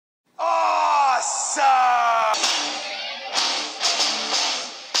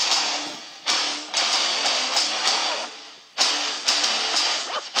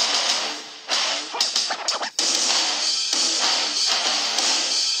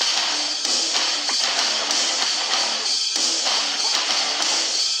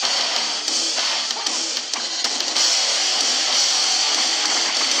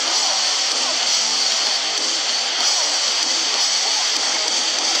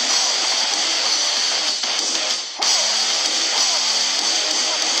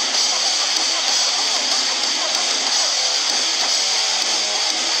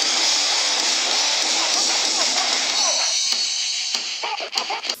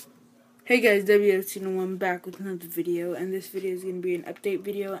Hey guys, WFC1 back with another video, and this video is going to be an update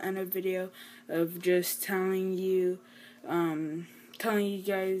video and a video of just telling you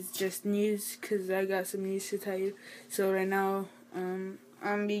guys just news, because I got some news to tell you. So right now, I'm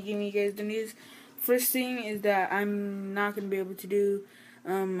going to be giving you guys the news. First thing is that I'm not going to be able to do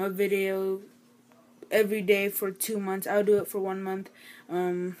a video every day for 2 months. I'll do it for 1 month,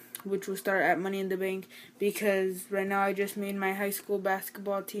 which will start at Money in the Bank, because right now I just made my high school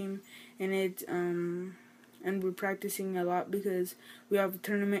basketball team, and and we're practicing a lot because we have a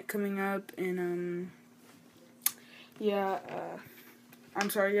tournament coming up, and I'm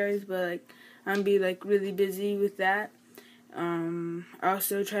sorry guys, but I'm gonna be really busy with that. I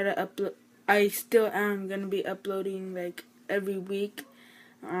also try to upload. I still am gonna be uploading every week.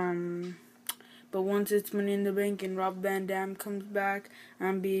 But once it's Money in the Bank and Rob Van Dam comes back,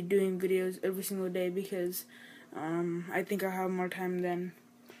 I'll be doing videos every single day because I think I'll have more time then.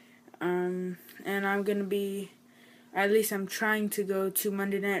 And I'm gonna be, at least I'm trying to go to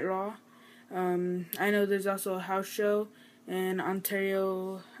Monday Night Raw. I know there's also a house show in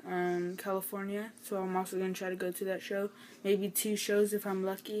Ontario, California, so I'm also gonna try to go to that show. Maybe 2 shows if I'm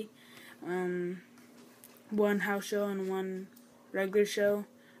lucky. 1 house show and 1 regular show.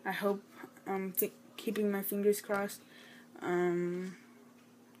 I hope. Keeping my fingers crossed. Yeah,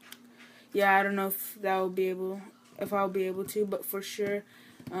 I don't know if I'll be able to, but for sure,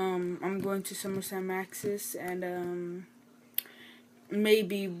 I'm going to SummerSlam Access, and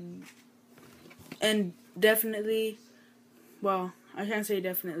maybe, and definitely, well, I can't say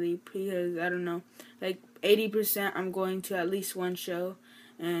definitely because I don't know, 80% I'm going to at least 1 show,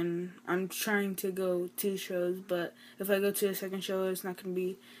 and I'm trying to go 2 shows, but if I go to a second show, it's not going to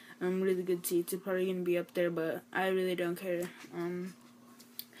be really good seats. It's probably going to be up there, but I really don't care.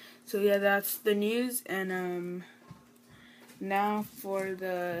 So yeah, that's the news, and now for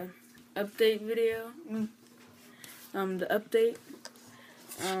the update video. The update.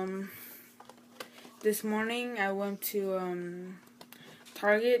 This morning I went to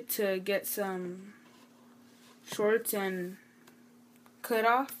Target to get some shorts and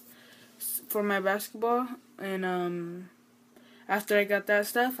cutoff for my basketball, and after I got that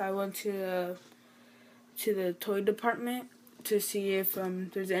stuff, I went to the toy department to see if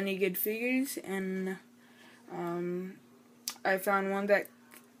there's any good figures, and I found one that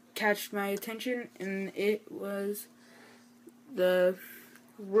catched my attention, and it was the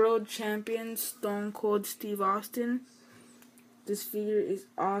World Champion Stone Cold Steve Austin. This figure is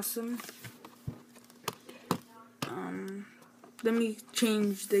awesome. Let me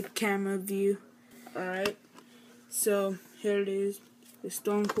change the camera view. Alright, so here it is, the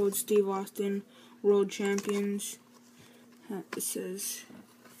Stone Cold Steve Austin World Champions. It says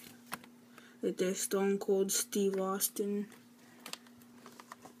that they're Stone Cold Steve Austin.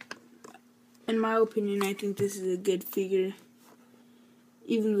 In my opinion, I think this is a good figure,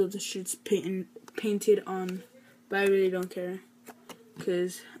 even though the shirt's painted on, but I really don't care,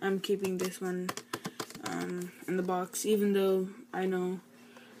 because I'm keeping this one in the box, even though I know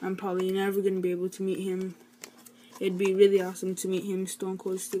I'm probably never going to be able to meet him. It'd be really awesome to meet him, Stone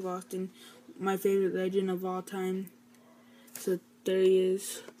Cold Steve Austin, my favorite legend of all time. So there he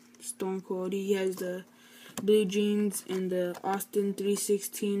is, Stone Cold. He has the blue jeans and the Austin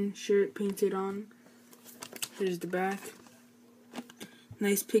 316 shirt painted on. Here's the back.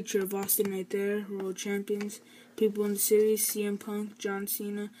 Nice picture of Austin right there. World Champions. People in the series: CM Punk, John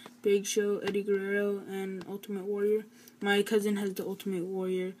Cena, Big Show, Eddie Guerrero, and Ultimate Warrior. My cousin has the Ultimate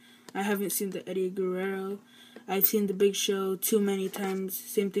Warrior. I haven't seen the Eddie Guerrero. I've seen the Big Show too many times.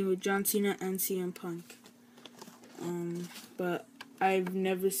 Same thing with John Cena and CM Punk. But I've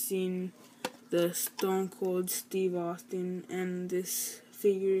never seen the Stone Cold Steve Austin, and this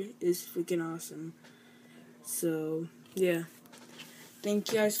figure is freaking awesome. So yeah,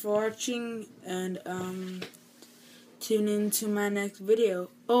 thank you guys for watching, and tune in to my next video.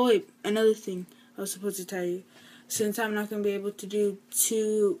 Oh wait, another thing I was supposed to tell you. Since I'm not going to be able to do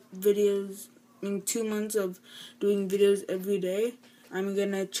 2 videos in 2 months of doing videos every day, I'm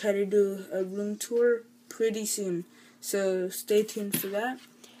going to try to do a room tour pretty soon. So stay tuned for that.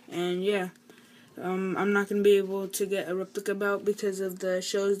 And yeah, I'm not going to be able to get a replica belt because of the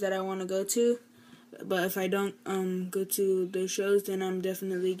shows that I want to go to. But if I don't go to those shows, then I'm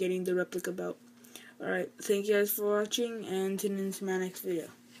definitely getting the replica belt. Alright, thank you guys for watching, and tune in to my next video.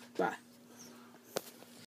 Bye.